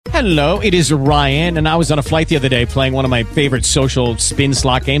Hello, it is Ryan, and I was on a flight the other day playing one of my favorite social spin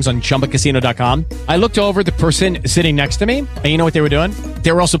slot games on ChumbaCasino.com. I looked over at the person sitting next to me, and you know what they were doing?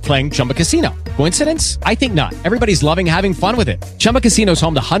 They were also playing Chumba Casino. Coincidence? I think not. Everybody's loving having fun with it. Chumba Casino is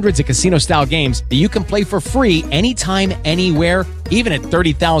home to hundreds of casino-style games that you can play for free anytime, anywhere, even at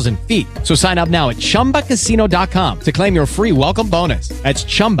 30,000 feet. So sign up now at ChumbaCasino.com to claim your free welcome bonus. That's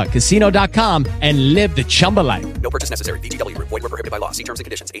ChumbaCasino.com and live the Chumba life. No purchase necessary. VGW. Void were prohibited by law. See terms and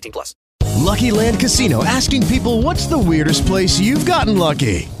conditions. 18+. Lucky Land Casino, asking people, what's the weirdest place you've gotten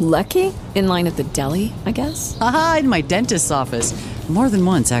lucky? Lucky? In line at the deli, I guess? Aha, in my dentist's office. More than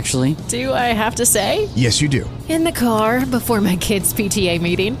once, actually. Do I have to say? Yes, you do. In the car before my kids' PTA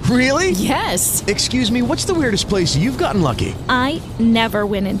meeting. Really? Yes. Excuse me, what's the weirdest place you've gotten lucky? I never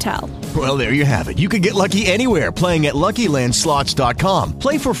win and tell. Well, there you have it. You can get lucky anywhere, playing at LuckyLandSlots.com.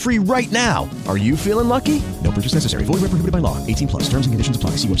 Play for free right now. Are you feeling lucky? No purchase necessary. Void where prohibited by law. 18+. Terms and conditions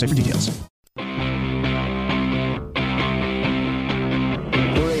apply. See website for details. 3,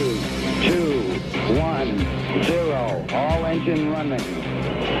 2, 1, 0. All engine running.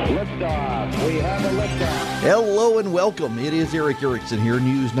 Liftoff. We have a liftoff. Hello and welcome. It is Eric Erickson here,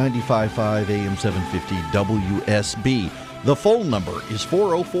 News 95.5 AM 750 WSB. The phone number is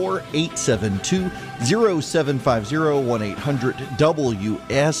 404-872-0750,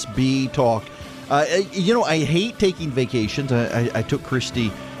 1-800-WSB-TALK. I hate taking vacations. I took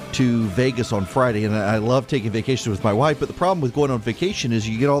Christy to Vegas on Friday, and I love taking vacations with my wife, but the problem with going on vacation is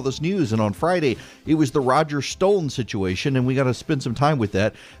you get all this news, and on Friday, it was the Roger Stone situation, and we got to spend some time with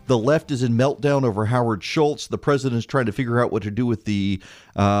that. The left is in meltdown over Howard Schultz. The president's trying to figure out what to do with the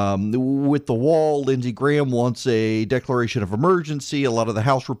wall. Lindsey Graham wants a declaration of emergency. A lot of the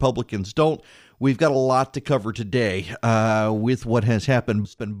House Republicans don't. We've got a lot to cover today with what has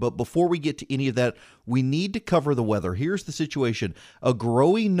happened. But before we get to any of that, we need to cover the weather. Here's the situation. A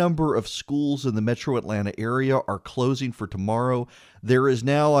growing number of schools in the metro Atlanta area are closing for tomorrow. There is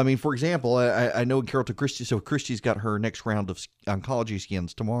now, for example, I know Carrollton Christie, so Christie's got her next round of oncology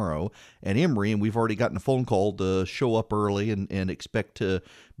scans tomorrow at Emory, and we've already gotten a phone call to show up early and expect to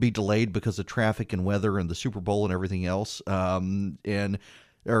be delayed because of traffic and weather and the Super Bowl and everything else. And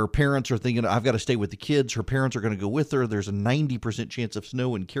her parents are thinking, I've got to stay with the kids. Her parents are going to go with her. There's a 90% chance of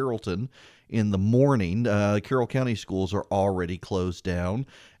snow in Carrollton in the morning. Carroll County schools are already closed down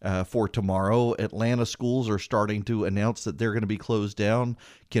for tomorrow. Atlanta schools are starting to announce that they're going to be closed down.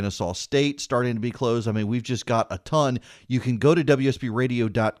 Kennesaw State starting to be closed. We've just got a ton. You can go to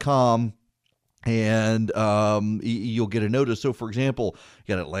WSBradio.com and you'll get a notice. So, for example,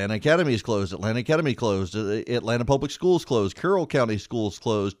 you got Atlanta Academy is closed, Atlanta Academy closed, Atlanta Public Schools closed, Carroll County Schools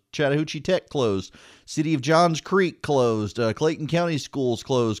closed, Chattahoochee Tech closed, City of Johns Creek closed, Clayton County Schools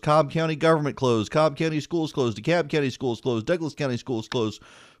closed, Cobb County Government closed, Cobb County Schools closed, DeKalb County Schools closed, Douglas County Schools closed,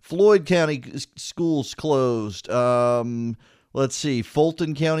 Floyd County Schools closed. Let's see,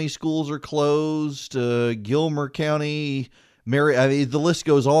 Fulton County Schools are closed, Gilmer County, the list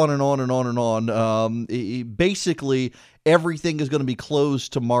goes on and on and on and on. Basically, everything is going to be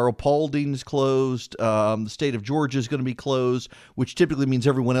closed tomorrow. Paulding's closed. The state of Georgia is going to be closed, which typically means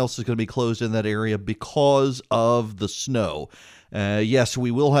everyone else is going to be closed in that area because of the snow. Yes, we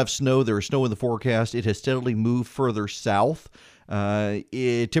will have snow. There is snow in the forecast. It has steadily moved further south.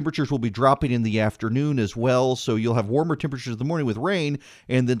 Temperatures will be dropping in the afternoon as well, so you'll have warmer temperatures in the morning with rain,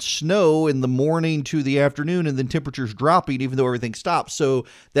 and then snow in the morning to the afternoon, and then temperatures dropping even though everything stops. So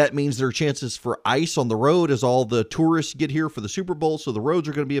that means there are chances for ice on the road as all the tourists get here for the Super Bowl, so the roads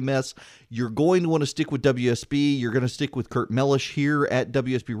are going to be a mess. You're going to want to stick with WSB. You're going to stick with Kurt Mellish here at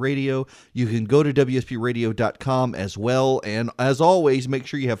WSB Radio. You can go to WSBradio.com as well, and as always, make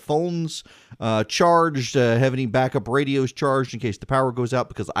sure you have phones charged, have any backup radios charged in case the power goes out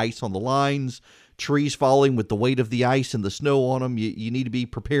because ice on the lines, trees falling with the weight of the ice and the snow on them. You need to be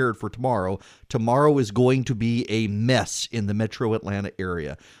prepared for tomorrow. Tomorrow is going to be a mess in the metro Atlanta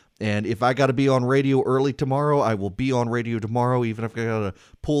area. And if I got to be on radio early tomorrow, I will be on radio tomorrow, even if I got to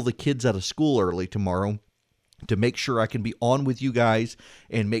pull the kids out of school early tomorrow, to make sure I can be on with you guys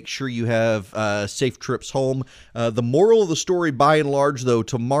and make sure you have safe trips home. The moral of the story, by and large, though,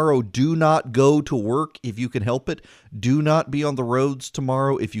 tomorrow, do not go to work if you can help it. Do not be on the roads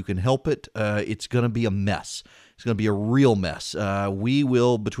tomorrow if you can help it. It's going to be a mess. It's going to be a real mess. We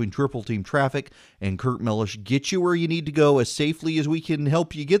will, between Triple Team Traffic and Kurt Mellish, get you where you need to go as safely as we can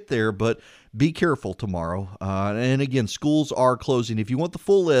help you get there, but be careful tomorrow. And again, schools are closing. If you want the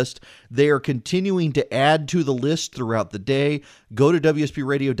full list, they are continuing to add to the list throughout the day. Go to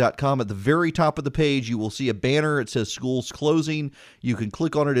WSBradio.com. At the very top of the page, you will see a banner. It says schools closing. You can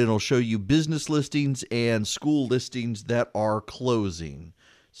click on it and it'll show you business listings and school listings that are closing.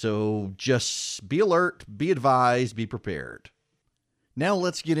 So just be alert, be advised, be prepared. Now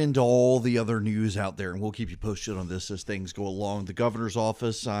let's get into all the other news out there, and we'll keep you posted on this as things go along. The governor's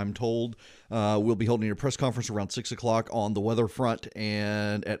office, I'm told, will be holding a press conference around 6 o'clock on the weather front,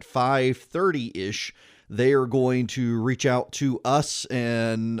 and at 5:30-ish, they are going to reach out to us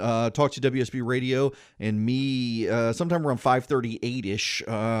and talk to WSB Radio and me sometime around 5:38-ish,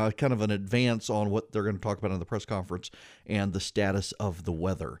 kind of an advance on what they're going to talk about in the press conference and the status of the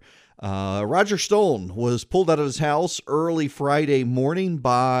weather. Roger Stone was pulled out of his house early Friday morning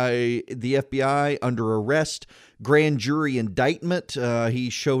by the FBI under arrest, grand jury indictment. He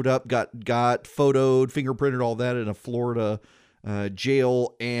showed up, got photoed, fingerprinted, all that in a Florida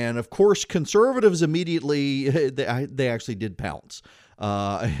jail. And of course, conservatives immediately, they actually did pounce.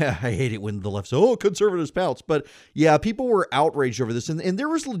 I hate it when the left says, oh, conservatives pounce. But yeah, people were outraged over this, and there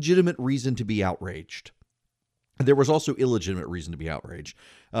was legitimate reason to be outraged. There was also illegitimate reason to be outraged.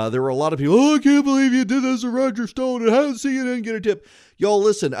 There were a lot of people, oh, I can't believe you did this to Roger Stone, and how did CNN get a tip? Y'all,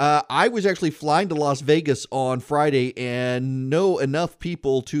 listen, I was actually flying to Las Vegas on Friday and know enough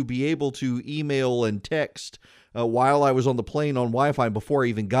people to be able to email and text while I was on the plane on Wi-Fi before I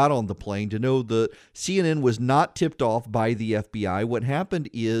even got on the plane to know that CNN was not tipped off by the FBI. What happened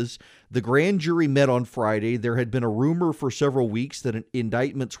is the grand jury met on Friday. There had been a rumor for several weeks that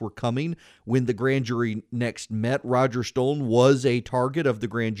indictments were coming. When the grand jury next met, Roger Stone was a target of the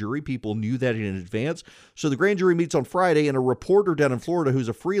grand jury. People knew that in advance. So the grand jury meets on Friday, and a reporter down in Florida who's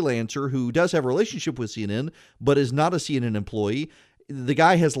a freelancer who does have a relationship with CNN but is not a CNN employee, the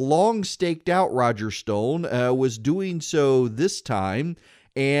guy has long staked out Roger Stone, was doing so this time,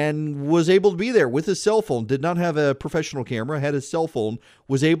 and was able to be there with his cell phone. Did not have a professional camera, had his cell phone,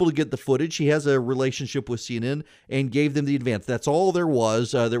 was able to get the footage. He has a relationship with CNN and gave them the advance. That's all there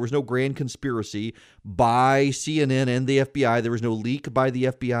was. There was no grand conspiracy by CNN and the FBI. There was no leak by the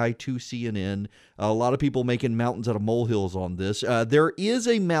FBI to CNN. A lot of people making mountains out of molehills on this. There is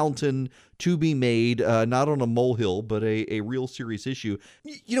a mountain to be made, not on a molehill, but a real serious issue.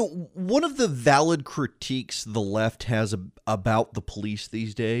 You know, one of the valid critiques the left has about the police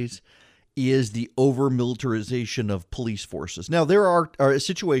these days is the over-militarization of police forces. Now, there are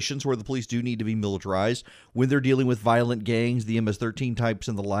situations where the police do need to be militarized when they're dealing with violent gangs, the MS-13 types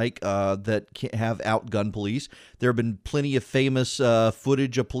and the like, that have outgunned police. There have been plenty of famous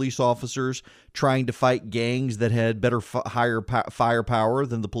footage of police officers trying to fight gangs that had better higher firepower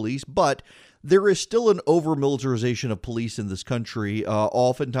than the police, but there is still an over-militarization of police in this country,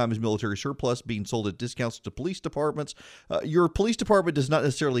 oftentimes military surplus being sold at discounts to police departments. Your police department does not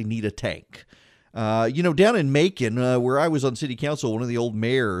necessarily need a tank. Down in Macon, where I was on city council, one of the old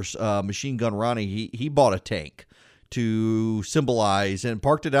mayors, Machine Gun Ronnie, he bought a tank to symbolize and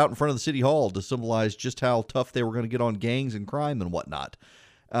parked it out in front of the city hall to symbolize just how tough they were going to get on gangs and crime and whatnot.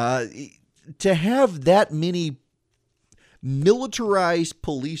 To have that many militarized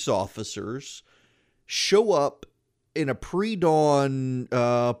police officers show up in a pre-dawn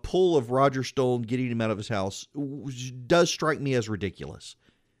pull of Roger Stone getting him out of his house does strike me as ridiculous.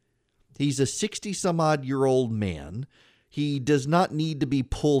 He's a 60-some-odd-year-old man. He does not need to be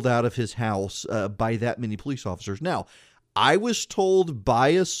pulled out of his house by that many police officers. Now, I was told by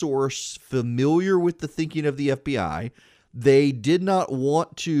a source familiar with the thinking of the FBI, they did not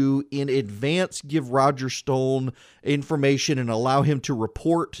want to, in advance, give Roger Stone information and allow him to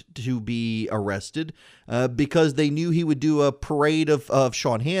report to be arrested because they knew he would do a parade of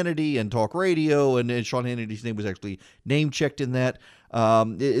Sean Hannity and talk radio, and Sean Hannity's name was actually name-checked in that.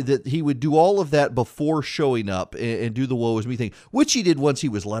 That he would do all of that before showing up and do the woe is me thing, which he did once he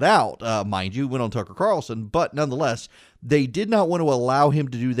was let out, mind you, went on Tucker Carlson. But nonetheless, they did not want to allow him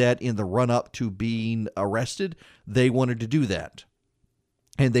to do that in the run-up to being arrested. They wanted to do that.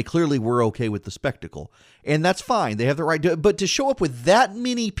 And they clearly were okay with the spectacle. And that's fine. They have the right to, but to show up with that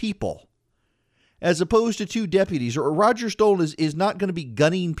many people, as opposed to two deputies, or Roger Stone is not going to be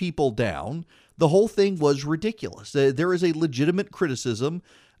gunning people down. The whole thing was ridiculous. There is a legitimate criticism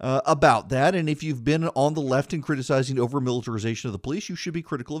about that, and if you've been on the left and criticizing over-militarization of the police, you should be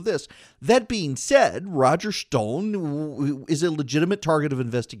critical of this. That being said, Roger Stone is a legitimate target of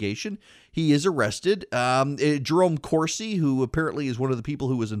investigation. He is arrested. Jerome Corsi, who apparently is one of the people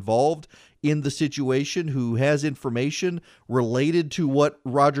who was involved in the situation, who has information related to what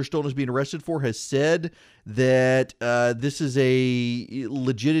Roger Stone is being arrested for, has said that this is a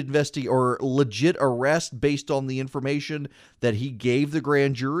legit arrest based on the information that he gave the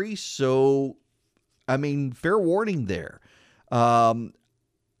grand jury. So, I mean, fair warning there.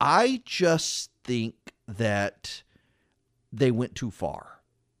 I just think that they went too far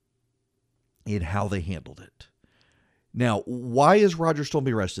in how they handled it. Now, why is Roger Stone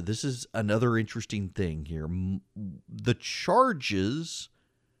being arrested? This is another interesting thing here. The charges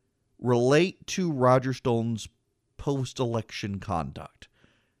relate to Roger Stone's post-election conduct.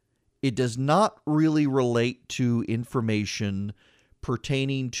 It does not really relate to information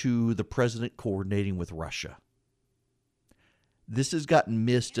pertaining to the president coordinating with Russia. This has gotten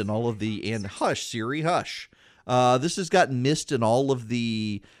missed in all of the, and hush, Siri, hush. This has gotten missed in all of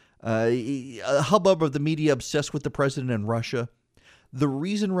the hubbub of the media obsessed with the president and Russia. The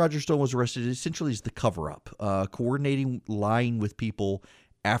reason Roger Stone was arrested essentially is the cover-up, coordinating, lying with people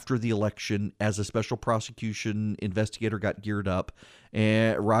after the election as a special prosecution investigator got geared up,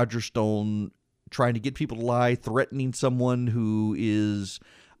 and Roger Stone trying to get people to lie, threatening someone who is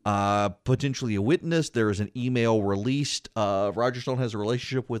potentially a witness. There is an email released. Roger Stone has a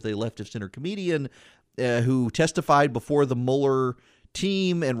relationship with a left-of-center comedian who testified before the Mueller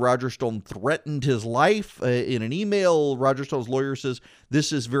team, and Roger Stone threatened his life in an email. Roger Stone's lawyer says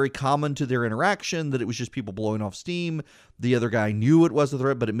this is very common to their interaction, that it was just people blowing off steam. The other guy knew it was a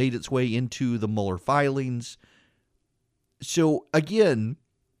threat, but it made its way into the Mueller filings. So again,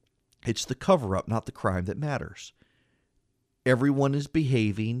 it's the cover-up, not the crime, that matters. Everyone is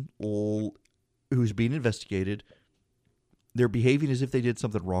behaving, who's being investigated, they're behaving as if they did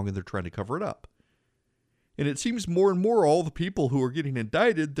something wrong and they're trying to cover it up. And it seems more and more all the people who are getting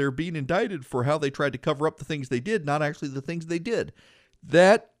indicted, they're being indicted for how they tried to cover up the things they did, not actually the things they did.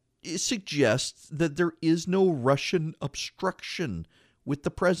 That suggests that there is no Russian obstruction with the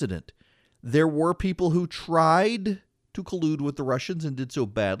president. There were people who tried to collude with the Russians and did so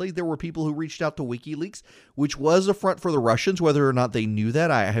badly. There were people who reached out to WikiLeaks, which was a front for the Russians. Whether or not they knew that,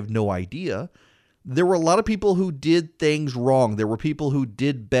 I have no idea. There were a lot of people who did things wrong. There were people who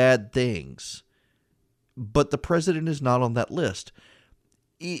did bad things. But the president is not on that list.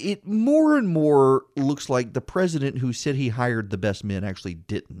 It more and more looks like the president who said he hired the best men actually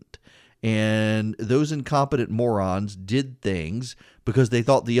didn't. And those incompetent morons did things because they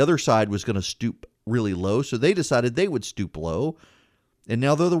thought the other side was going to stoop really low. So they decided they would stoop low. And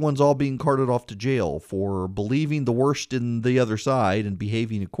now they're the ones all being carted off to jail for believing the worst in the other side and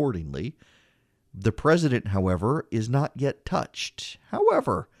behaving accordingly. The president, however, is not yet touched.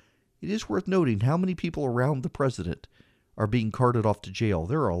 However, it is worth noting how many people around the president are being carted off to jail.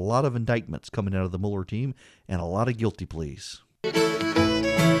 There are a lot of indictments coming out of the Mueller team and a lot of guilty pleas.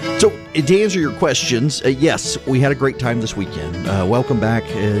 So, to answer your questions, yes, we had a great time this weekend. Welcome back.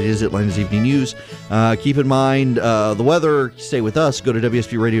 It is Atlanta's Evening News. Keep in mind the weather. Stay with us. Go to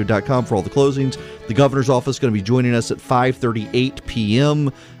WSBRadio.com for all the closings. The governor's office is going to be joining us at 5:38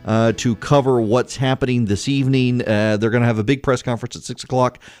 p.m. To cover what's happening this evening. They're going to have a big press conference at 6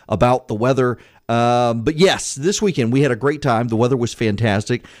 o'clock about the weather. But yes, this weekend we had a great time. The weather was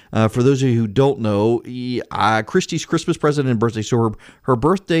fantastic. For those of you who don't know, Christy's Christmas present and birthday. So her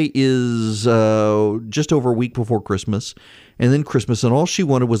birthday is just over a week before Christmas, and then Christmas. And all she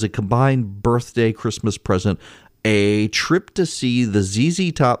wanted was a combined birthday Christmas present, a trip to see the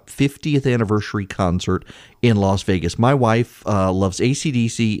ZZ Top 50th anniversary concert in Las Vegas. My wife loves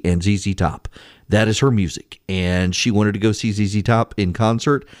AC/DC and ZZ Top. That is her music, and she wanted to go see ZZ Top in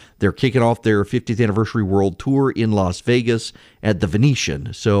concert. They're kicking off their 50th anniversary world tour in Las Vegas at the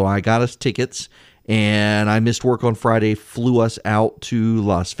Venetian. So I got us tickets, and I missed work on Friday, flew us out to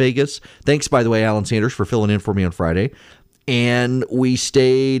Las Vegas. Thanks, by the way, Alan Sanders, for filling in for me on Friday. And we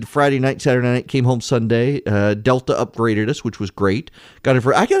stayed Friday night, Saturday night, came home Sunday. Delta upgraded us, which was great. I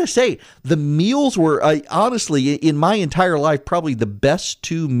got to say, the meals were, honestly, in my entire life, probably the best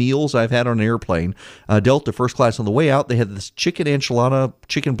two meals I've had on an airplane. Delta first class on the way out, they had this chicken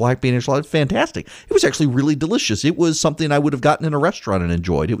black bean enchilada. Fantastic. It was actually really delicious. It was something I would have gotten in a restaurant and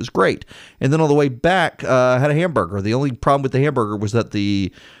enjoyed. It was great. And then on the way back, had a hamburger. The only problem with the hamburger was that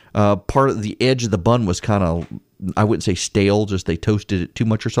the part of the edge of the bun was kind of, I wouldn't say stale, just they toasted it too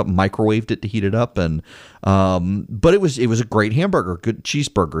much or something, microwaved it to heat it up, and but it was a great hamburger, good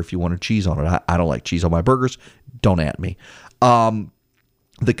cheeseburger if you wanted cheese on it. I don't like cheese on my burgers. Don't at me.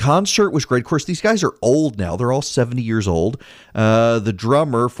 The concert was great. Of course, these guys are old now. They're all 70 years old. The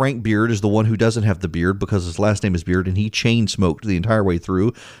drummer, Frank Beard, is the one who doesn't have the beard because his last name is Beard, and he chain smoked the entire way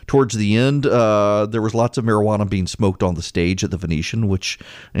through. Towards the end, there was lots of marijuana being smoked on the stage at the Venetian, which,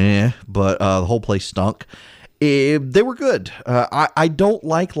 but the whole place stunk. They were good. I don't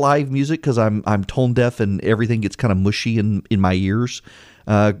like live music because I'm tone deaf and everything gets kind of mushy in my ears.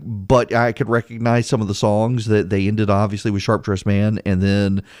 But I could recognize some of the songs. That they ended obviously with Sharp Dressed Man, and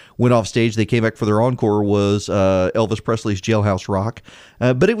then went off stage. They came back for their encore was Elvis Presley's Jailhouse Rock.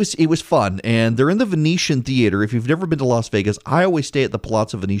 But it was fun, and they're in the Venetian Theater. If you've never been to Las Vegas, I always stay at the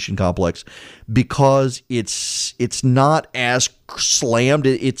Palazzo Venetian complex because it's not as slammed.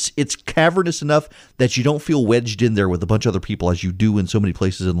 It's cavernous enough that you don't feel wedged in there with a bunch of other people as you do in so many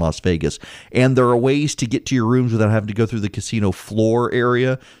places in Las Vegas. And there are ways to get to your rooms without having to go through the casino floor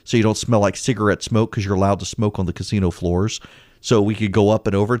area, so you don't smell like cigarette smoke because you're allowed to smoke on the casino floors. So we could go up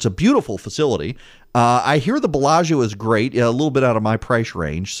and over. It's a beautiful facility. I hear the Bellagio is great, a little bit out of my price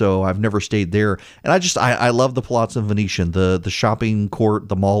range, so I've never stayed there. And I love the Palazzo Venetian. The shopping court,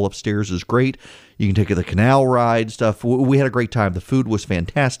 the mall upstairs is great. You can take the canal ride stuff. We had a great time. The food was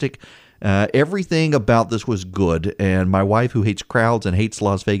fantastic. Everything about this was good, and my wife, who hates crowds and hates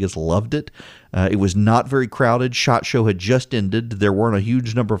Las Vegas, loved it. It was not very crowded. SHOT Show had just ended. There weren't a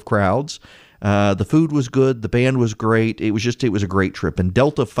huge number of crowds. The food was good. The band was great. It was a great trip. And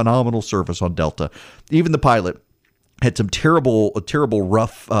Delta, phenomenal service on Delta. Even the pilot had some terrible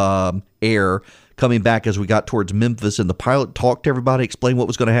rough air coming back as we got towards Memphis, and the pilot talked to everybody, explained what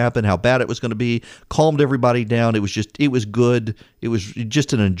was going to happen, how bad it was going to be, calmed everybody down. It was good. It was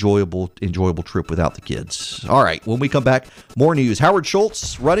just an enjoyable trip without the kids. All right, when we come back, more news. Howard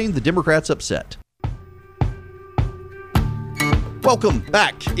Schultz running, the Democrats upset. Welcome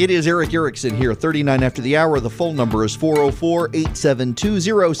back. It is Eric Erickson here, 39 after the hour. The phone number is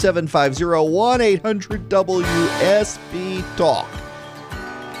 404-872-0750, 1-800-WSB-TALK.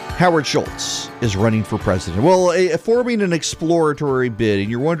 Howard Schultz is running for president. Well, forming an exploratory bid, and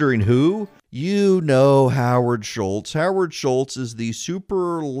you're wondering who? You know Howard Schultz. Howard Schultz is the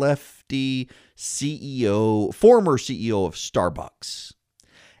super lefty CEO, former CEO of Starbucks.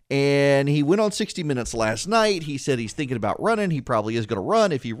 And he went on 60 Minutes last night. He said he's thinking about running. He probably is going to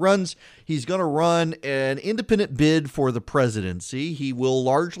run. If he runs, he's going to run an independent bid for the presidency. He will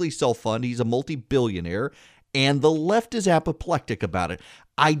largely self-fund. He's a multi-billionaire, and the left is apoplectic about it.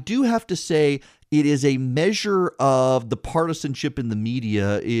 I do have to say it is a measure of the partisanship in the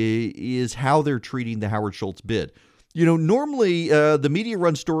media is how they're treating the Howard Schultz bid. You know, normally the media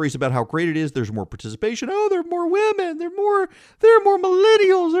runs stories about how great it is. There's more participation. Oh, there are more women. There are more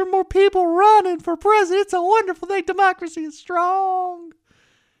millennials. There are more people running for president. It's a wonderful thing. Democracy is strong.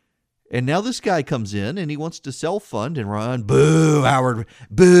 And now this guy comes in and he wants to self-fund and run. Boo, Howard.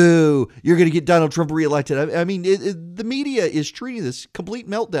 Boo. You're going to get Donald Trump reelected. I mean, the media is treating this complete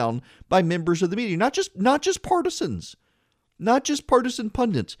meltdown by members of the media, not just partisans. Not just partisan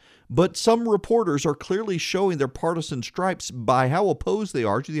pundits, but some reporters are clearly showing their partisan stripes by how opposed they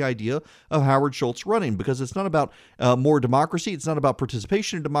are to the idea of Howard Schultz running, because it's not about more democracy. It's not about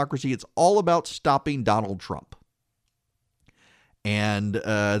participation in democracy. It's all about stopping Donald Trump. And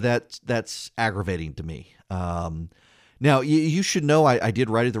that's aggravating to me. Now, you should know, I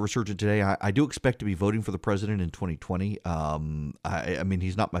did write at The Resurgent today. I do expect to be voting for the president in 2020. I mean,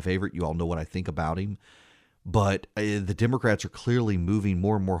 he's not my favorite. You all know what I think about him. But the Democrats are clearly moving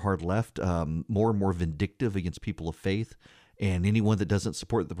more and more hard left, more and more vindictive against people of faith and anyone that doesn't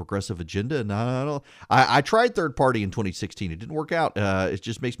support the progressive agenda. And I tried third party in 2016. It didn't work out. It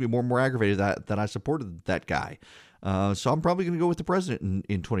just makes me more and more aggravated that I supported that guy. So I'm probably going to go with the president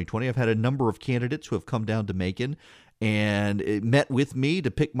in 2020. I've had a number of candidates who have come down to Macon and met with me to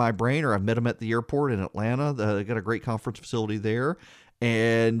pick my brain, or I've met them at the airport in Atlanta. They got a great conference facility there,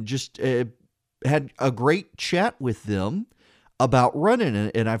 and just had a great chat with them about running.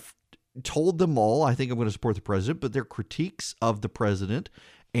 And I've told them all, I think I'm going to support the president, but their critiques of the president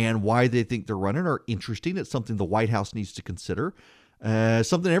and why they think they're running are interesting. It's something the White House needs to consider,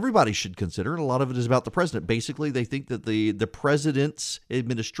 something everybody should consider. And a lot of it is about the president. Basically, they think that the president's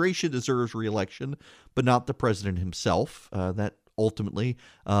administration deserves re-election, but not the president himself. That ultimately,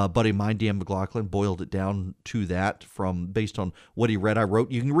 buddy of mine, Dan McLaughlin, boiled it down to that based on what he read. I wrote.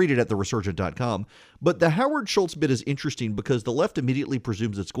 You can read it at theresurgent.com. But the Howard Schultz bit is interesting because the left immediately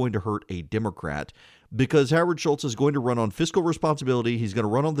presumes it's going to hurt a Democrat, because Howard Schultz is going to run on fiscal responsibility. He's going to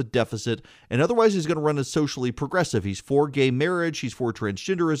run on the deficit, and otherwise he's going to run as socially progressive. He's for gay marriage. He's for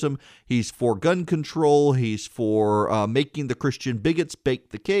transgenderism. He's for gun control. He's for making the Christian bigots bake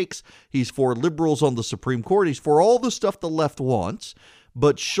the cakes. He's for liberals on the Supreme Court. He's for all the stuff the left wants.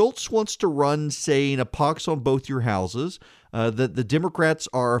 But Schultz wants to run saying a pox on both your houses, that the Democrats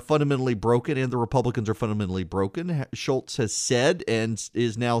are fundamentally broken and the Republicans are fundamentally broken. Schultz has said and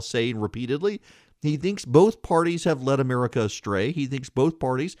is now saying repeatedly he thinks both parties have led America astray. He thinks both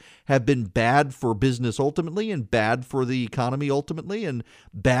parties have been bad for business ultimately, and bad for the economy ultimately, and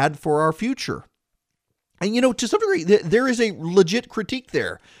bad for our future. And, to some degree, there is a legit critique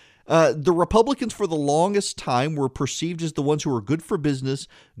there. The Republicans for the longest time were perceived as the ones who were good for business,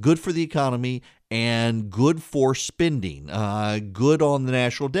 good for the economy, and good for spending, good on the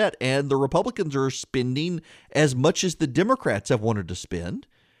national debt. And the Republicans are spending as much as the Democrats have wanted to spend.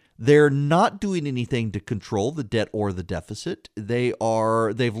 They're not doing anything to control the debt or the deficit. They've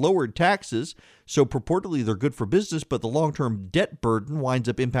lowered taxes, so purportedly they're good for business, but the long-term debt burden winds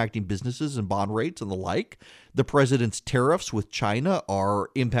up impacting businesses and bond rates and the like. The president's tariffs with China are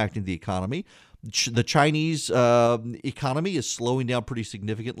impacting the economy. The Chinese economy is slowing down pretty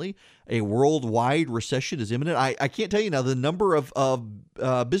significantly. A worldwide recession is imminent. I can't tell you now the number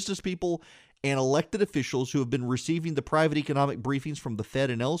of business people and elected officials who have been receiving the private economic briefings from the Fed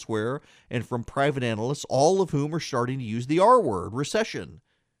and elsewhere and from private analysts, all of whom are starting to use the R word, recession.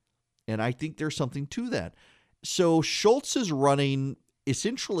 And I think there's something to that. So Schultz is running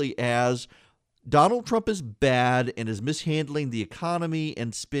essentially as Donald Trump is bad and is mishandling the economy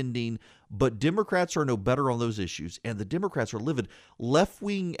and spending, but Democrats are no better on those issues. And the Democrats are livid.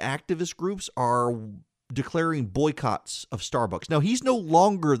 Left-wing activist groups are declaring boycotts of Starbucks. Now, he's no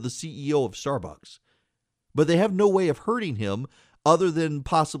longer the CEO of Starbucks, but they have no way of hurting him other than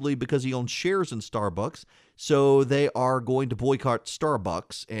possibly because he owns shares in Starbucks. So they are going to boycott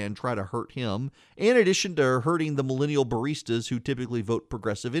Starbucks and try to hurt him, in addition to hurting the millennial baristas who typically vote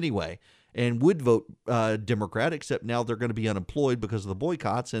progressive anyway and would vote Democrat, except now they're going to be unemployed because of the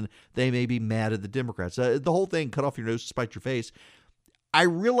boycotts and they may be mad at the Democrats. The whole thing, cut off your nose to spite your face. I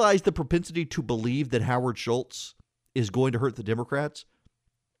realize the propensity to believe that Howard Schultz is going to hurt the Democrats,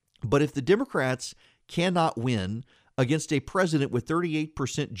 but if the Democrats cannot win against a president with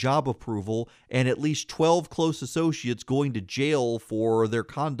 38% job approval and at least 12 close associates going to jail for their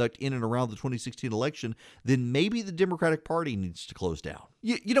conduct in and around the 2016 election, then maybe the Democratic Party needs to close down.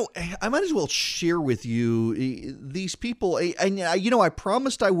 I might as well share with you these people. I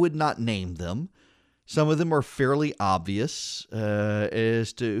promised I would not name them. Some of them are fairly obvious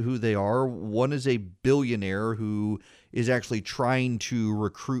as to who they are. One is a billionaire who is actually trying to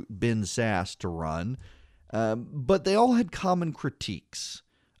recruit Ben Sasse to run. But they all had common critiques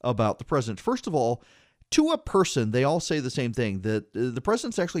about the president. First of all, to a person, they all say the same thing, that the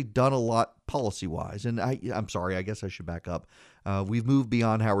president's actually done a lot policy-wise. And I'm sorry, I guess I should back up. We've moved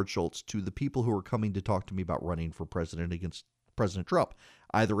beyond Howard Schultz to the people who are coming to talk to me about running for president against President Trump,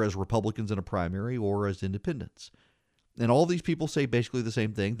 either as Republicans in a primary or as independents. And all these people say basically the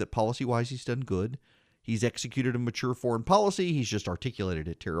same thing, that policy-wise he's done good. He's executed a mature foreign policy. He's just articulated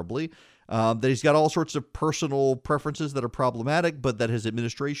it terribly. That he's got all sorts of personal preferences that are problematic, but that his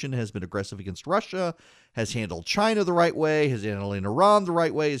administration has been aggressive against Russia, has handled China the right way, has handled Iran the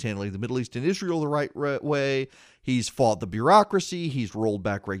right way, is handling the Middle East and Israel the right way. He's fought the bureaucracy. He's rolled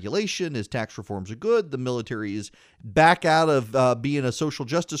back regulation. His tax reforms are good. The military is back out of being a social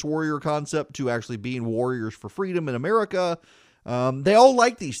justice warrior concept to actually being warriors for freedom in America. They all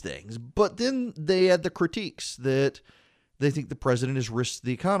like these things, but then they had the critiques that they think the president has risked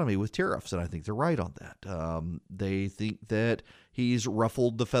the economy with tariffs, and I think they're right on that. They think that he's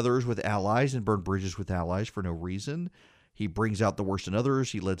ruffled the feathers with allies and burned bridges with allies for no reason. He brings out the worst in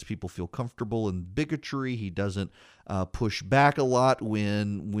others. He lets people feel comfortable in bigotry. He doesn't push back a lot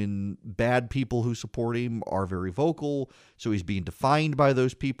when bad people who support him are very vocal. So he's being defined by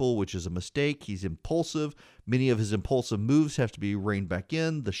those people, which is a mistake. He's impulsive. Many of his impulsive moves have to be reined back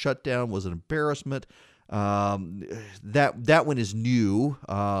in. The shutdown was an embarrassment. That one is new,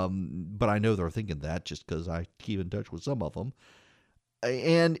 but I know they're thinking that just because I keep in touch with some of them.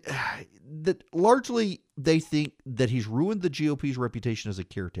 And that largely they think that he's ruined the GOP's reputation as a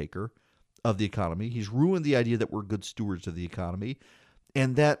caretaker of the economy. He's ruined the idea that we're good stewards of the economy.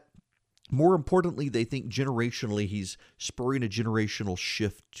 And that, more importantly, they think generationally he's spurring a generational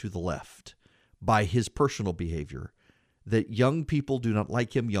shift to the left by his personal behavior. That young people do not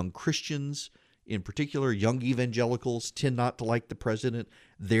like him. Young Christians, in particular, young evangelicals tend not to like the president.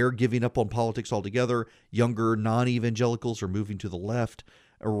 They're giving up on politics altogether. Younger non-evangelicals are moving to the left.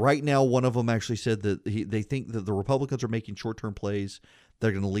 Right now, one of them actually said that they think that the Republicans are making short-term plays that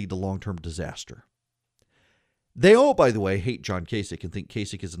are going to lead to long-term disaster. They all, by the way, hate John Kasich and think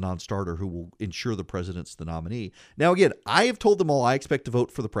Kasich is a non-starter who will ensure the president's the nominee. Now, again, I have told them all I expect to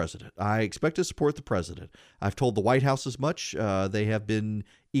vote for the president. I expect to support the president. I've told the White House as much. They have been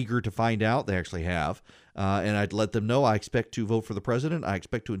eager to find out. They actually have. And I'd let them know I expect to vote for the president. I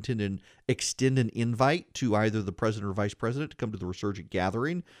expect to extend an invite to either the president or vice president to come to the Resurgent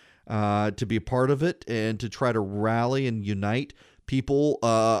gathering, to be a part of it and to try to rally and unite people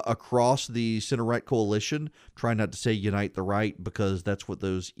across the center-right coalition, try not to say unite the right because that's what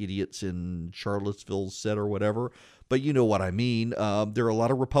those idiots in Charlottesville said or whatever, but you know what I mean. There are a lot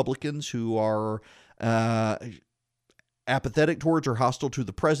of Republicans who are apathetic towards or hostile to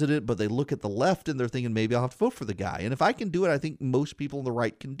the president, but they look at the left and they're thinking, maybe I'll have to vote for the guy. And if I can do it, I think most people on the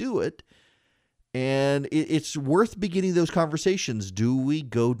right can do it. And it's worth beginning those conversations. Do we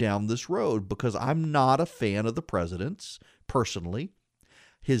go down this road? Because I'm not a fan of the president's, personally.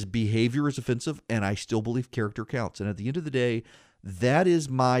 His behavior is offensive, and I still believe character counts. And at the end of the day, that is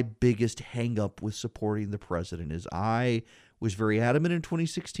my biggest hang-up with supporting the president, is I was very adamant in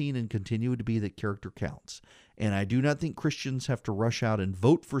 2016 and continue to be that character counts. And I do not think Christians have to rush out and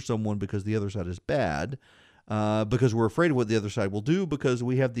vote for someone because the other side is bad. Because we're afraid of what the other side will do, because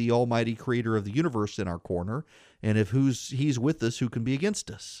we have the almighty creator of the universe in our corner. And if he's with us, who can be against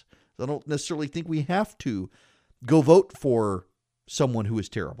us? So I don't necessarily think we have to go vote for someone who is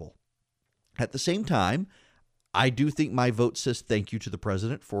terrible. At the same time, I do think my vote says thank you to the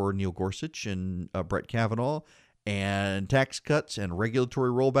president for Neil Gorsuch and Brett Kavanaugh and tax cuts and regulatory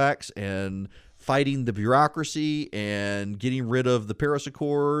rollbacks and fighting the bureaucracy and getting rid of the Paris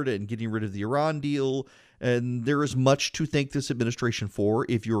Accord and getting rid of the Iran deal. And there is much to thank this administration for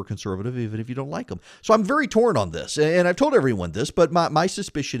if you're a conservative, even if you don't like them. So I'm very torn on this. And I've told everyone this, but my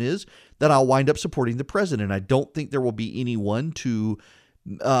suspicion is that I'll wind up supporting the president. I don't think there will be anyone to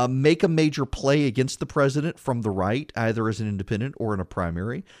make a major play against the president from the right, either as an independent or in a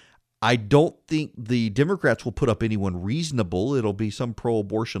primary. I don't think the Democrats will put up anyone reasonable. It'll be some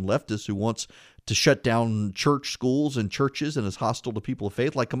pro-abortion leftist who wants to shut down church schools and churches and is hostile to people of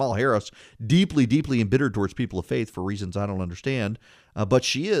faith, like Kamala Harris, deeply, deeply embittered towards people of faith for reasons I don't understand. But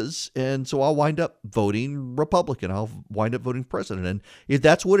she is, and so I'll wind up voting Republican. I'll wind up voting president. And if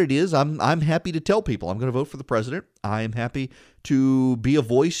that's what it is, I'm happy to tell people I'm going to vote for the president. I am happy to be a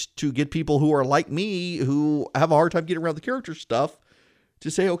voice to get people who are like me, who have a hard time getting around the character stuff, to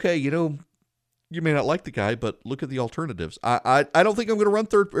say, okay, you may not like the guy, but look at the alternatives. I don't think I'm going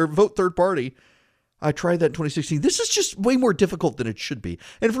to vote third party. I tried that in 2016. This is just way more difficult than it should be.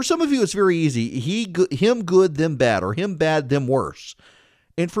 And for some of you, it's very easy. Him good, them bad, or him bad, them worse.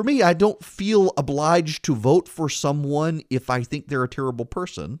 And for me, I don't feel obliged to vote for someone if I think they're a terrible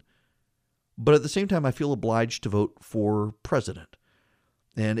person. But at the same time, I feel obliged to vote for president.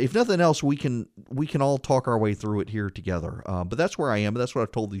 And if nothing else, we can all talk our way through it here together. But that's where I am. That's what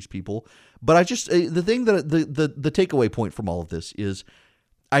I've told these people. But I just the thing that the takeaway point from all of this is,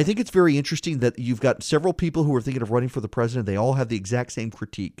 I think it's very interesting that you've got several people who are thinking of running for the president. They all have the exact same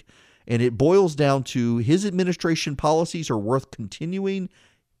critique, and it boils down to his administration policies are worth continuing.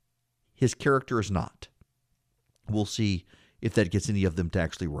 His character is not. We'll see if that gets any of them to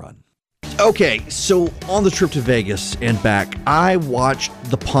actually run. Okay, so on the trip to Vegas and back, I watched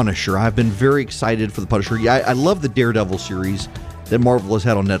The Punisher. I've been very excited for The Punisher. I love the Daredevil series that Marvel has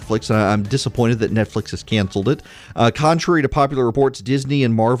had on Netflix. I'm disappointed that Netflix has canceled it. Contrary to popular reports, Disney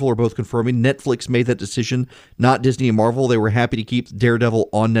and Marvel are both confirming Netflix made that decision, not Disney and Marvel. They were happy to keep Daredevil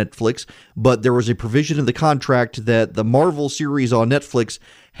on Netflix, but there was a provision in the contract that the Marvel series on Netflix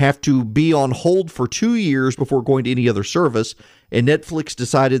have to be on hold for 2 years before going to any other service, and Netflix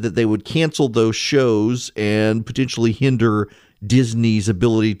decided that they would cancel those shows and potentially hinder Disney's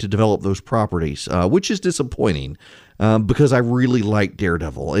ability to develop those properties, which is disappointing. Because I really like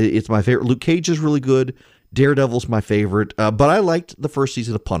Daredevil. It's my favorite. Luke Cage is really good. Daredevil's my favorite. But I liked the first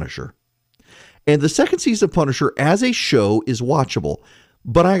season of Punisher. And the second season of Punisher as a show is watchable.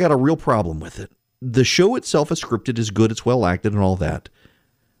 But I got a real problem with it. The show itself is scripted, is good, it's well acted and all that.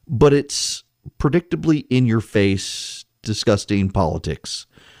 But it's predictably in your face, disgusting politics.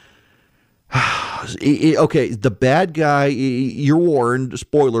 Okay, the bad guy, you're warned,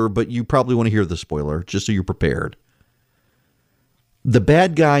 spoiler, but you probably want to hear the spoiler, just so you're prepared. The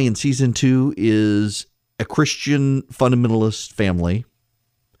bad guy in season 2 is a Christian fundamentalist family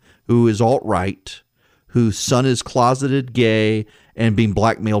who is alt-right, whose son is closeted gay and being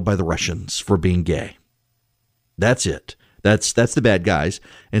blackmailed by the Russians for being gay. That's it. That's the bad guys.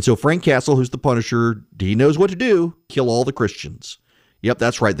 And so Frank Castle, who's the Punisher, he knows what to do. Kill all the Christians. Yep,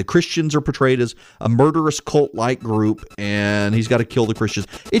 that's right. The Christians are portrayed as a murderous cult-like group, and he's got to kill the Christians.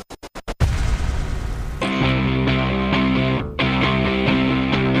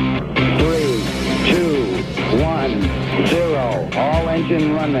 0. All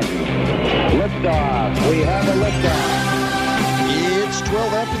engine running. Liftoff. We have a liftoff. It's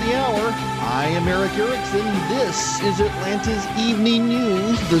 12 after the hour. I am Eric Erickson. This is Atlanta's Evening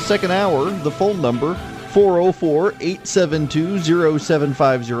News, the second hour. The phone number,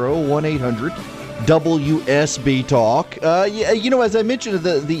 404-872-0750, WSB Talk. Yeah, as I mentioned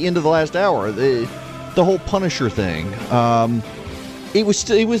at the end of the last hour, the whole Punisher thing. It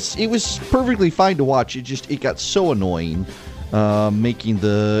was perfectly fine to watch. It got so annoying, making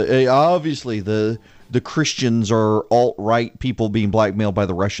obviously the Christians are alt-right people being blackmailed by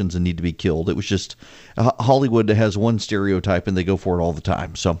the Russians and need to be killed. It was just Hollywood has one stereotype and they go for it all the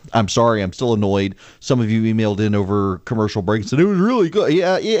time. So I'm sorry, I'm still annoyed. Some of you emailed in over commercial breaks and it was really good.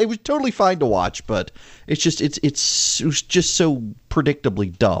 Yeah, it was totally fine to watch, but it was just so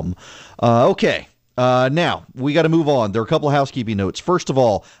predictably dumb. Okay, now we got to move on. There are a couple of housekeeping notes. First of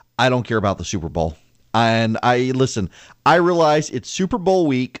all, I don't care about the Super Bowl. And I realize it's Super Bowl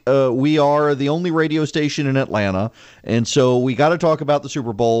week. We are the only radio station in Atlanta. And so we got to talk about the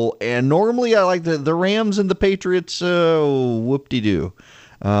Super Bowl. And normally I like the Rams and the Patriots. Whoop-de-doo.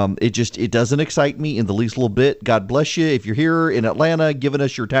 It doesn't excite me in the least little bit. God bless you. If you're here in Atlanta, giving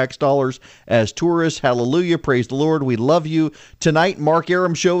us your tax dollars as tourists, hallelujah, praise the Lord. We love you. Tonight, Mark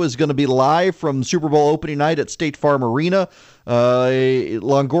Aram Show is going to be live from Super Bowl opening night at State Farm Arena.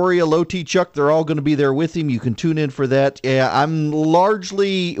 Longoria, Low T, Chuck, they're all going to be there with him. You can tune in for that. Yeah,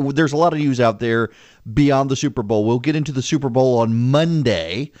 there's a lot of news out there beyond the Super Bowl. We'll get into the Super Bowl on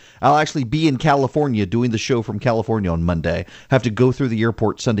Monday. I'll actually be in California doing the show from California on Monday. Have to go through the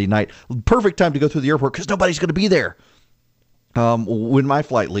airport Sunday night. Perfect time to go through the airport because nobody's going to be there when my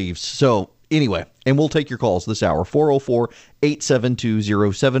flight leaves. So anyway, and we'll take your calls this hour,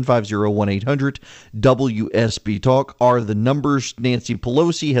 404-872-0750, 1-800-WSB Talk are the numbers. Nancy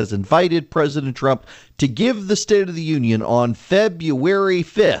Pelosi has invited President Trump to give the State of the Union on February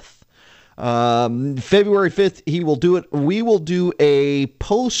 5th. February 5th, he will do it. We will do a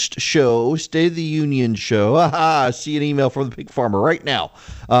post-show State of the Union show. See an email from the pig farmer right now.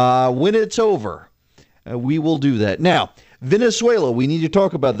 When it's over, we will do that. Now, Venezuela, we need to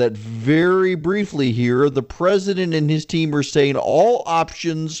talk about that very briefly here. The president and his team are saying all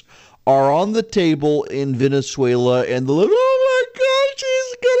options are on the table in Venezuela, and oh my gosh,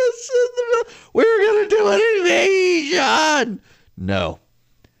 we're going to do an invasion. No.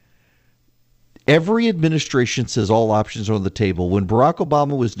 Every administration says all options are on the table. When Barack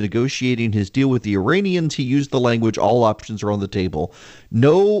Obama was negotiating his deal with the Iranians, he used the language, all options are on the table.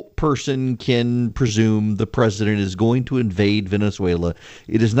 No person can presume the president is going to invade Venezuela.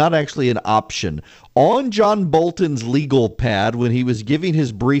 It is not actually an option. On John Bolton's legal pad, when he was giving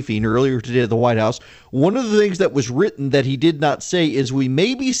his briefing earlier today at the White House, one of the things that was written that he did not say is we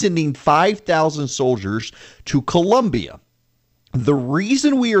may be sending 5,000 soldiers to Colombia. The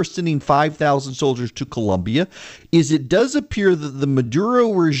reason we are sending 5,000 soldiers to Colombia is it does appear that the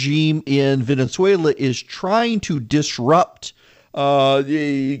Maduro regime in Venezuela is trying to disrupt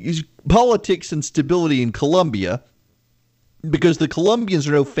politics and stability in Colombia because the Colombians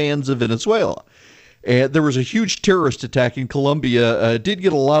are no fans of Venezuela. And there was a huge terrorist attack in Colombia. It did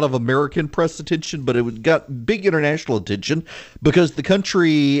get a lot of American press attention, but it got big international attention because the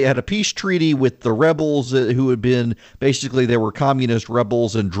country had a peace treaty with the rebels who had been basically they were communist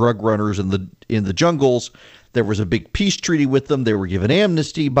rebels and drug runners in the jungles. There was a big peace treaty with them. They were given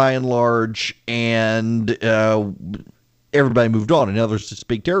amnesty by and large, and everybody moved on. And now there's this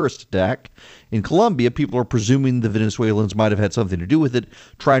big terrorist attack in Colombia. People are presuming the Venezuelans might have had something to do with it,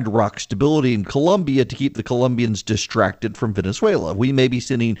 trying to rock stability in Colombia to keep the Colombians distracted from Venezuela. We may be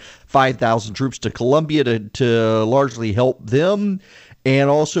sending 5,000 troops to Colombia to largely help them and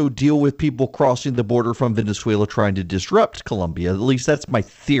also deal with people crossing the border from Venezuela trying to disrupt Colombia. At least that's my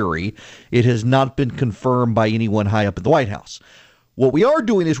theory. It has not been confirmed by anyone high up at the White House. What we are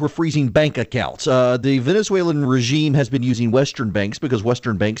doing is we're freezing bank accounts. The Venezuelan regime has been using Western banks because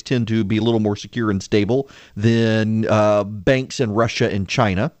Western banks tend to be a little more secure and stable than banks in Russia and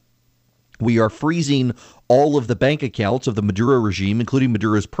China. We are freezing all of the bank accounts of the Maduro regime, including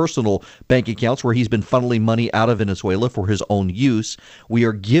Maduro's personal bank accounts where he's been funneling money out of Venezuela for his own use. We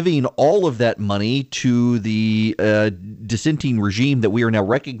are giving all of that money to the dissenting regime that we are now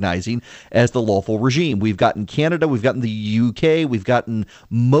recognizing as the lawful regime. We've gotten Canada, we've gotten the UK, we've gotten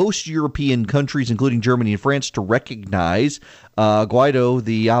most European countries, including Germany and France, to recognize Guaido,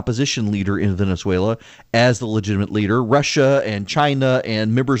 the opposition leader in Venezuela, as the legitimate leader. Russia and China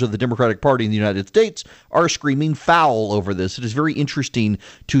and members of the Democratic Party in the United States are screaming foul over this. It is very interesting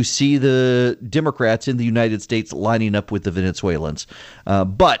to see the Democrats in the United States lining up with the Venezuelans.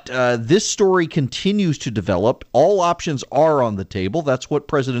 But this story continues to develop. All options are on the table. That's what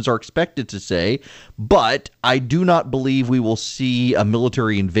presidents are expected to say. But I do not believe we will see a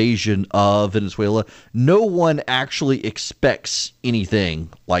military invasion of Venezuela. No one actually expects anything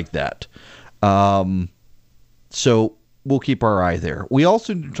like that. So we'll keep our eye there. We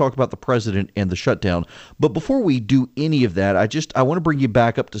also need to talk about the president and the shutdown. But before we do any of that, I want to bring you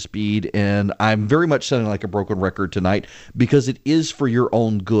back up to speed, and I'm very much sounding like a broken record tonight because it is for your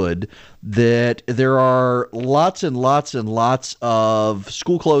own good that there are lots and lots and lots of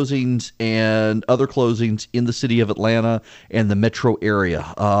school closings and other closings in the city of Atlanta and the metro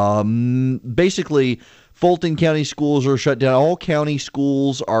area. Basically, Fulton County schools are shut down. All county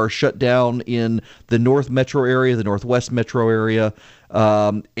schools are shut down in the North Metro area, the Northwest Metro area,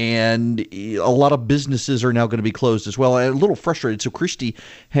 and a lot of businesses are now going to be closed as well. I'm a little frustrated. So Christy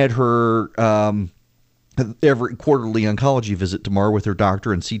had her every quarterly oncology visit tomorrow with her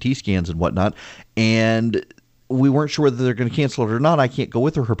doctor and CT scans and whatnot, and we weren't sure whether they're going to cancel it or not. I can't go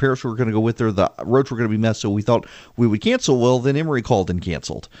with her. Her parents were going to go with her. The roads were going to be messed, so we thought we would cancel. Well, then Emory called and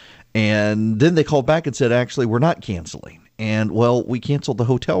canceled. And then they called back and said, actually, we're not canceling. And, well, we canceled the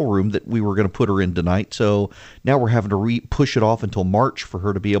hotel room that we were going to put her in tonight. So now we're having to push it off until March for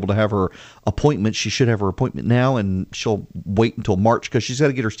her to be able to have her appointment. She should have her appointment now, and she'll wait until March because she's got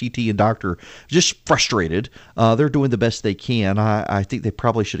to get her CT and doctor. Just frustrated. They're doing the best they can. I think they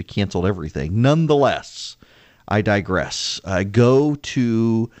probably should have canceled everything. Nonetheless, I digress. Go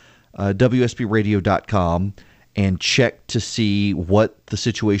to WSBradio.com and check to see what the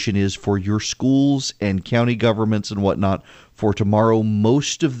situation is for your schools and county governments and whatnot for tomorrow.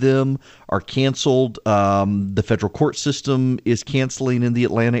 Most of them are canceled. The federal court system is canceling in the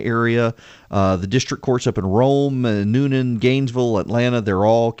Atlanta area. The district courts up in Rome, Noonan, Gainesville, Atlanta, they're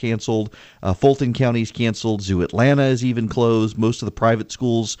all canceled. Fulton County is canceled. Zoo Atlanta is even closed. Most of the private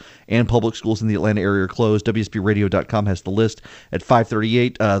schools and public schools in the Atlanta area are closed. WSBRadio.com has the list. At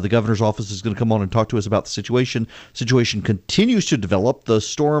 5:38, the governor's office is going to come on and talk to us about the situation. Situation continues to develop. The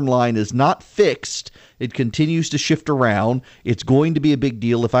storm line is not fixed. It continues to shift around. It's going to be a big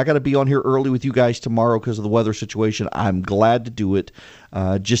deal. If I got to be on here early with you guys tomorrow because of the weather situation, I'm glad to do it,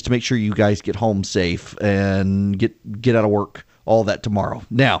 just to make sure you guys get home safe and get out of work, all that tomorrow.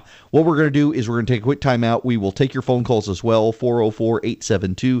 Now, what we're going to do is we're going to take a quick time out. We will take your phone calls as well,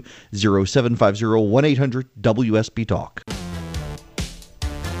 404-872-0750, 1-800-WSB-TALK.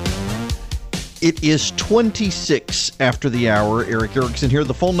 It is 26 after the hour. Eric Erickson here.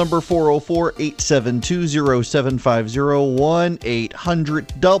 The phone number, 404-872-0750,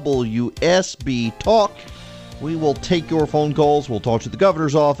 1-800-WSB-TALK. We will take your phone calls. We'll talk to the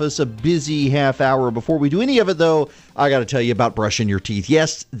governor's office. A busy half hour. Before we do any of it, though, I got to tell you about brushing your teeth.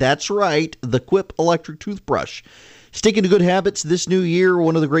 Yes, that's right. The Quip electric toothbrush. Sticking to good habits this new year,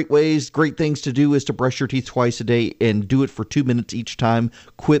 one of the great things to do is to brush your teeth twice a day and do it for 2 minutes each time.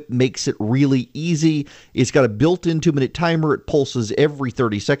 Quip makes it really easy. It's got a built-in 2-minute timer. It pulses every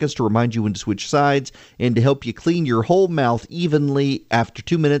 30 seconds to remind you when to switch sides and to help you clean your whole mouth evenly. After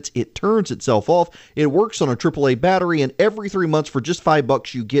 2 minutes, it turns itself off. It works on a AAA battery, and every 3 months for just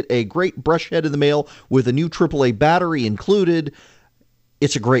 $5, you get a great brush head in the mail with a new AAA battery included.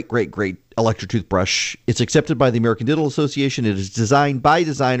 It's a great, great, great electric toothbrush. It's accepted by the American Dental Association. It is designed by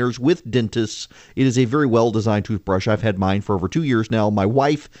designers with dentists. It is a very well-designed toothbrush. I've had mine for over 2 years now. My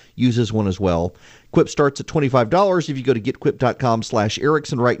wife uses one as well. Quip starts at $25. If you go to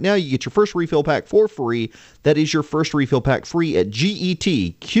getquip.com/Erickson right now, you get your first refill pack for free. That is your first refill pack free at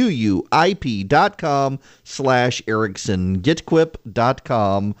getquip.com/Erickson.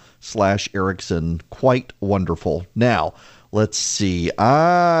 Getquip.com/Erickson. Quite wonderful. Now, let's see.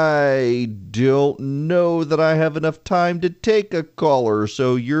 I don't know that I have enough time to take a caller,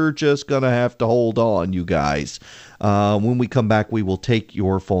 so you're just going to have to hold on, you guys. When we come back, we will take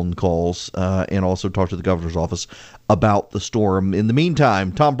your phone calls and also talk to the governor's office about the storm. In the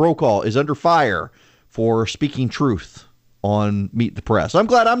meantime, Tom Brokaw is under fire for speaking truth on Meet the Press. I'm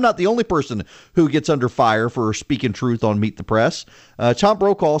glad I'm not the only person who gets under fire for speaking truth on Meet the Press. Tom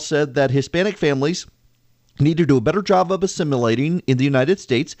Brokaw said that Hispanic families need to do a better job of assimilating in the United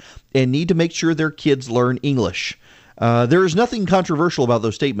States and need to make sure their kids learn English. There is nothing controversial about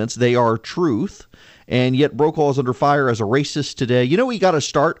those statements. They are truth. And yet Brokaw is under fire as a racist today. You know, he got a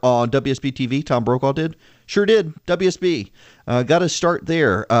start on WSB TV, Tom Brokaw did? Sure did. WSB. Got a start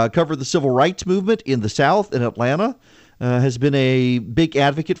there. Covered the civil rights movement in the South in Atlanta. Has been a big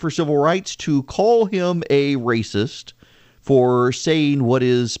advocate for civil rights. To call him a racist for saying what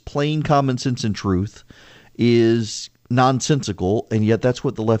is plain common sense and truth is nonsensical, and yet that's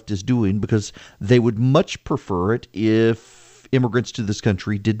what the left is doing because they would much prefer it if immigrants to this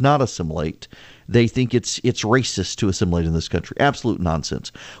country did not assimilate. They think it's racist to assimilate in this country. Absolute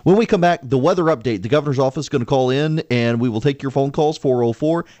nonsense. When we come back, the weather update. The governor's office is going to call in, and we will take your phone calls,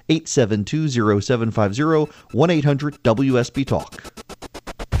 404-872-0750, 1-800-WSB-TALK.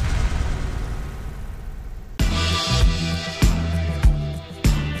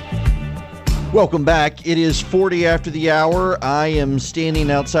 Welcome back. It is 40 after the hour. I am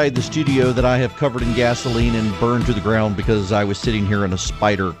standing outside the studio that I have covered in gasoline and burned to the ground because I was sitting here and a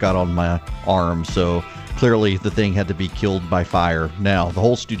spider got on my arm. So clearly the thing had to be killed by fire. Now the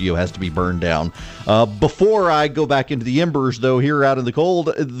whole studio has to be burned down. Before I go back into the embers, though, here out in the cold,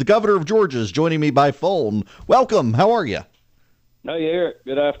 the governor of Georgia is joining me by phone. Welcome. How are you? Hey, Eric.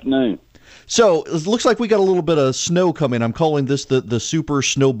 Good afternoon. So it looks like we got a little bit of snow coming. I'm calling this the super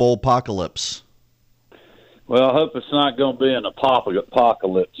snowball apocalypse. Well, I hope it's not going to be an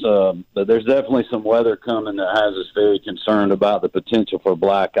apocalypse, but there's definitely some weather coming that has us very concerned about the potential for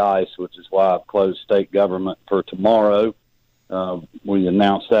black ice, which is why I've closed state government for tomorrow. We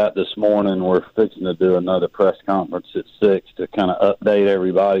announced that this morning. We're fixing to do another press conference at 6 to kind of update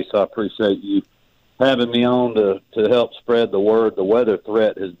everybody, so I appreciate you having me on to help spread the word. The weather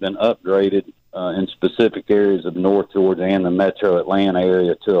threat has been upgraded in specific areas of North Georgia and the metro Atlanta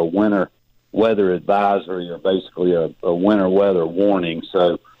area to a winter weather advisory, or basically a winter weather warning.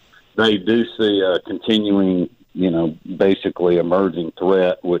 So they do see a continuing, basically emerging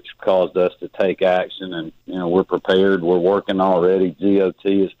threat, which caused us to take action. And, we're prepared. We're working already.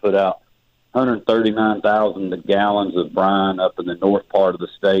 GOT has put out 139,000 gallons of brine up in the north part of the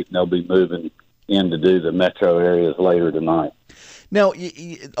state, and they'll be moving in to do the metro areas later tonight. Now,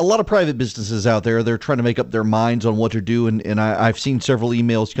 a lot of private businesses out there, they're trying to make up their minds on what to do, and I've seen several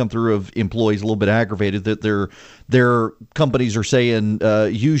emails come through of employees a little bit aggravated that their companies are saying,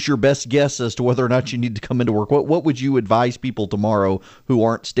 use your best guess as to whether or not you need to come into work. What would you advise people tomorrow who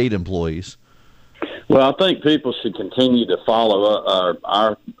aren't state employees? Well, I think people should continue to follow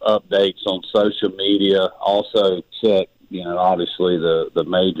our updates on social media. Also check, obviously the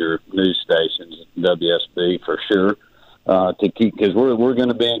major news stations, WSB for sure. To keep, because we're going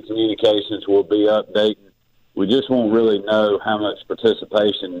to be in communications, we'll be updating. We just won't really know how much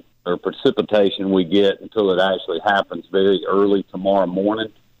precipitation we get until it actually happens very early tomorrow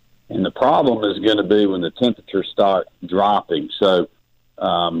morning. And the problem is going to be when the temperatures start dropping. So,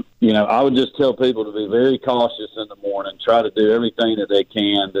 I would just tell people to be very cautious in the morning. Try to do everything that they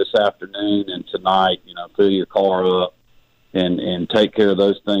can this afternoon and tonight. Fill your car up and take care of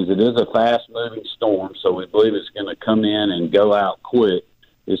those things. It is a fast-moving storm, so we believe it's going to come in and go out quick.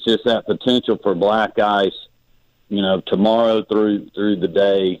 It's just that potential for black ice, tomorrow through the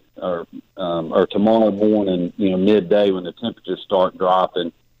day, or tomorrow morning, midday when the temperatures start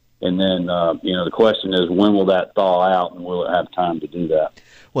dropping. And then, the question is, when will that thaw out, and will it have time to do that?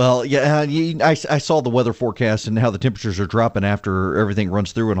 Well, yeah, I saw the weather forecast and how the temperatures are dropping after everything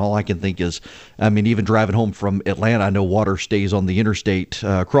runs through, and all I can think is, even driving home from Atlanta, I know water stays on the interstate,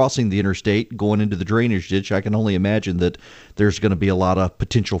 crossing the interstate, going into the drainage ditch. I can only imagine that there's going to be a lot of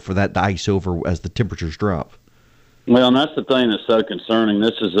potential for that to ice over as the temperatures drop. Well, and that's the thing that's so concerning.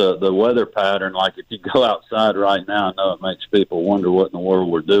 This is the weather pattern. Like, if you go outside right now, I know it makes people wonder what in the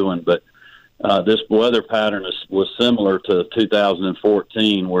world we're doing, but this weather pattern was similar to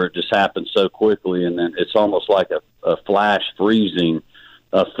 2014, where it just happened so quickly, and then it's almost like a flash freezing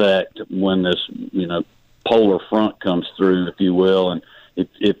effect when this, polar front comes through, if you will. And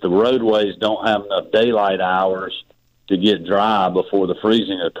if the roadways don't have enough daylight hours to get dry before the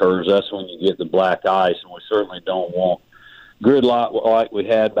freezing occurs, that's when you get the black ice, and we certainly don't want gridlock like we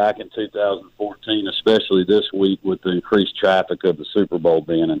had back in 2014, especially this week with the increased traffic of the Super Bowl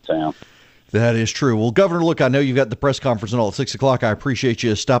being in town. That is true. Well, Governor, look, I know you've got the press conference and all at 6 o'clock. I appreciate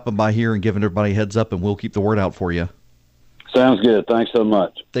you stopping by here and giving everybody a heads up, and we'll keep the word out for you. Sounds good. Thanks so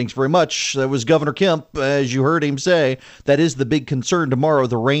much. Thanks very much. That was Governor Kemp. As you heard him say, that is the big concern tomorrow.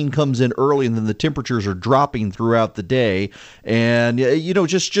 The rain comes in early, and then the temperatures are dropping throughout the day. And,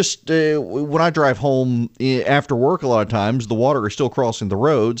 just when I drive home after work, a lot of times the water is still crossing the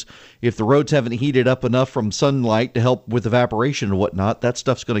roads. If the roads haven't heated up enough from sunlight to help with evaporation and whatnot, that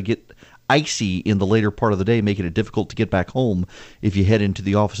stuff's going to get icy in the later part of the day, making it difficult to get back home if you head into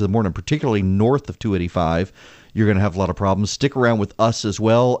the office in the morning, particularly north of 285. You're going to have a lot of problems. Stick around with us as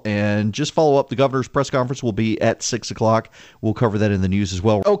well, and just follow up. The governor's press conference will be at 6 o'clock. We'll cover that in the news as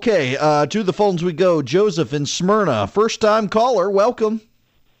well. Okay, to the phones we go. Joseph in Smyrna, first-time caller. Welcome.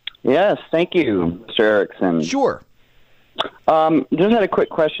 Yes, thank you, Mr. Erickson. Sure. Just had a quick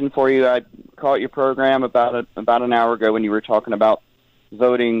question for you. I caught your program about an hour ago when you were talking about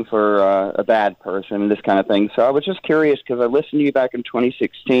voting for a bad person and this kind of thing. So I was just curious because I listened to you back in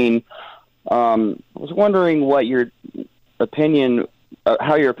 2016. I was wondering what your opinion,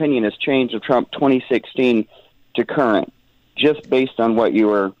 how your opinion has changed of Trump 2016 to current, just based on what you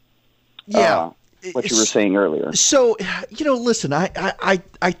were, saying earlier. So, listen, I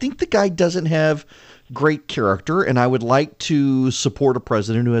think the guy doesn't have great character, and I would like to support a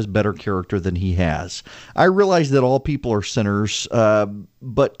president who has better character than he has. I realize that all people are sinners,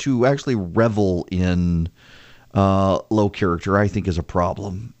 but to actually revel in low character, I think, is a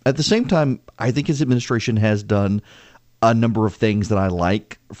problem. At the same time, I think his administration has done a number of things that I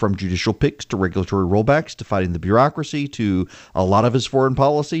like, from judicial picks to regulatory rollbacks to fighting the bureaucracy to a lot of his foreign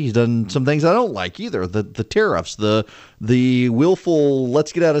policy. He's done some things I don't like either. The tariffs, the willful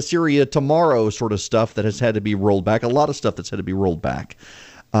let's get out of Syria tomorrow sort of stuff that has had to be rolled back. A lot of stuff that's had to be rolled back.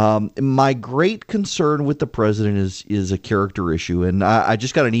 My great concern with the president is a character issue, and I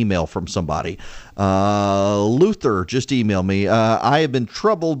just got an email from somebody. Luther just emailed me. I have been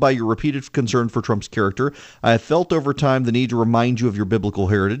troubled by your repeated concern for Trump's character. I have felt over time the need to remind you of your biblical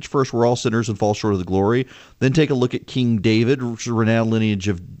heritage. First, we're all sinners and fall short of the glory. Then take a look at King David, which is a renowned lineage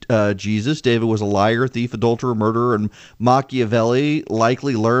of Jesus. David was a liar, thief, adulterer, murderer, and Machiavelli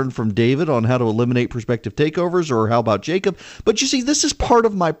likely learned from David on how to eliminate prospective takeovers, or how about Jacob? But you see, this is part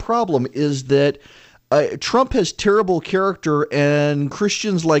of my problem, is that Trump has terrible character, and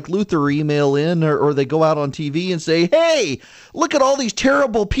Christians like Luther email in, or they go out on TV and say, hey, look at all these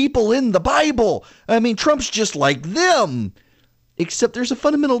terrible people in the Bible. I mean, Trump's just like them. Except there's a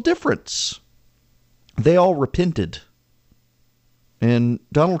fundamental difference. They all repented. And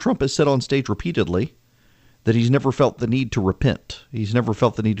Donald Trump has said on stage repeatedly that he's never felt the need to repent. He's never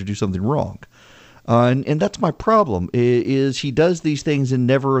felt the need to do something wrong. And that's my problem, is he does these things and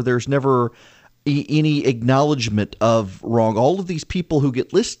there's never any acknowledgement of wrong. All of these people who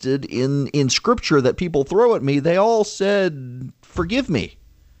get listed in Scripture that people throw at me, they all said, forgive me.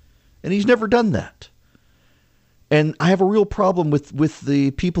 And he's never done that. And I have a real problem with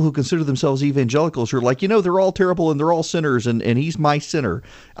the people who consider themselves evangelicals, who are like, they're all terrible and they're all sinners, and he's my sinner.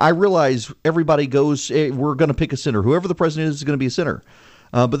 I realize everybody goes, we're going to pick a sinner. Whoever the president is going to be a sinner.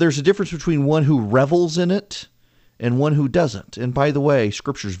 But there's a difference between one who revels in it and one who doesn't. And by the way,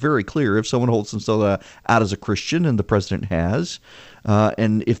 Scripture is very clear. If someone holds themselves out as a Christian, and the president has,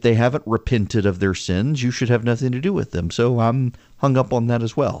 and if they haven't repented of their sins, you should have nothing to do with them. So I'm hung up on that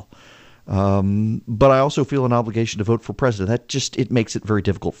as well. But I also feel an obligation to vote for president. It makes it very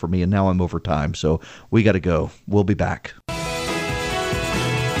difficult for me. And now I'm over time, so we got to go. We'll be back.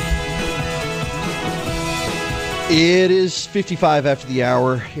 It is 55 after the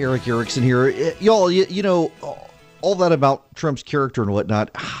hour. Eric Erickson here. Y'all, all that about Trump's character and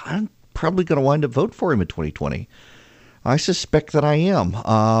whatnot, I'm probably going to wind up voting for him in 2020. I suspect that I am.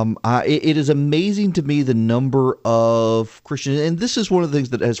 It is amazing to me the number of Christians, and this is one of the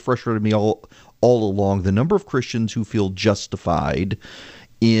things that has frustrated me all along, the number of Christians who feel justified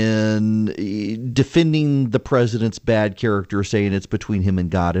in defending the president's bad character, saying it's between him and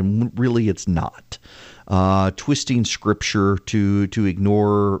God, and really it's not. Twisting Scripture to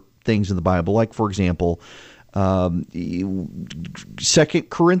ignore things in the Bible, like, for example, 2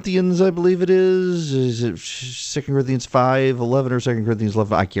 Corinthians, I believe it is. Is it 2 Corinthians 5:11 or 2 Corinthians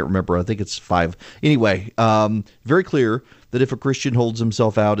 11? I can't remember. I think it's 5. Anyway, very clear that if a Christian holds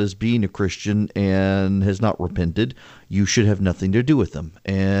himself out as being a Christian and has not repented, you should have nothing to do with them.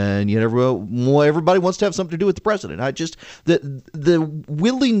 And yet everybody wants to have something to do with the president. The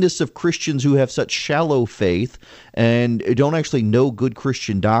willingness of Christians who have such shallow faith and don't actually know good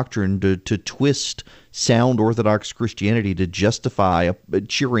Christian doctrine to twist sound Orthodox Christianity to justify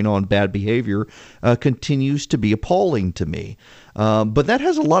cheering on bad behavior continues to be appalling to me. But that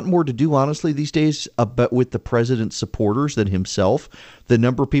has a lot more to do, honestly, these days with the president's supporters than himself. The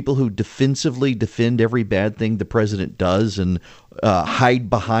number of people who defensively defend every bad thing the president does and hide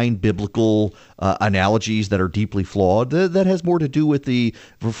behind biblical analogies that are deeply flawed, that has more to do with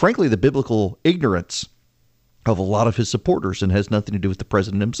frankly, the biblical ignorance of a lot of his supporters and has nothing to do with the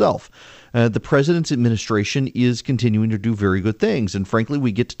president himself. The president's administration is continuing to do very good things. And frankly,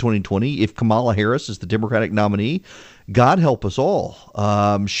 we get to 2020, if Kamala Harris is the Democratic nominee, God help us all.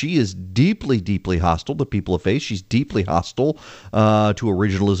 She is deeply, deeply hostile to people of faith. She's deeply hostile to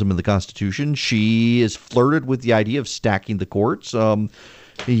originalism in the Constitution. She is flirted with the idea of stacking the courts.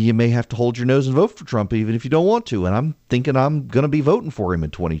 You may have to hold your nose and vote for Trump even if you don't want to. And I'm thinking I'm going to be voting for him in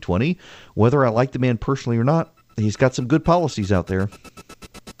 2020. Whether I like the man personally or not, he's got some good policies out there.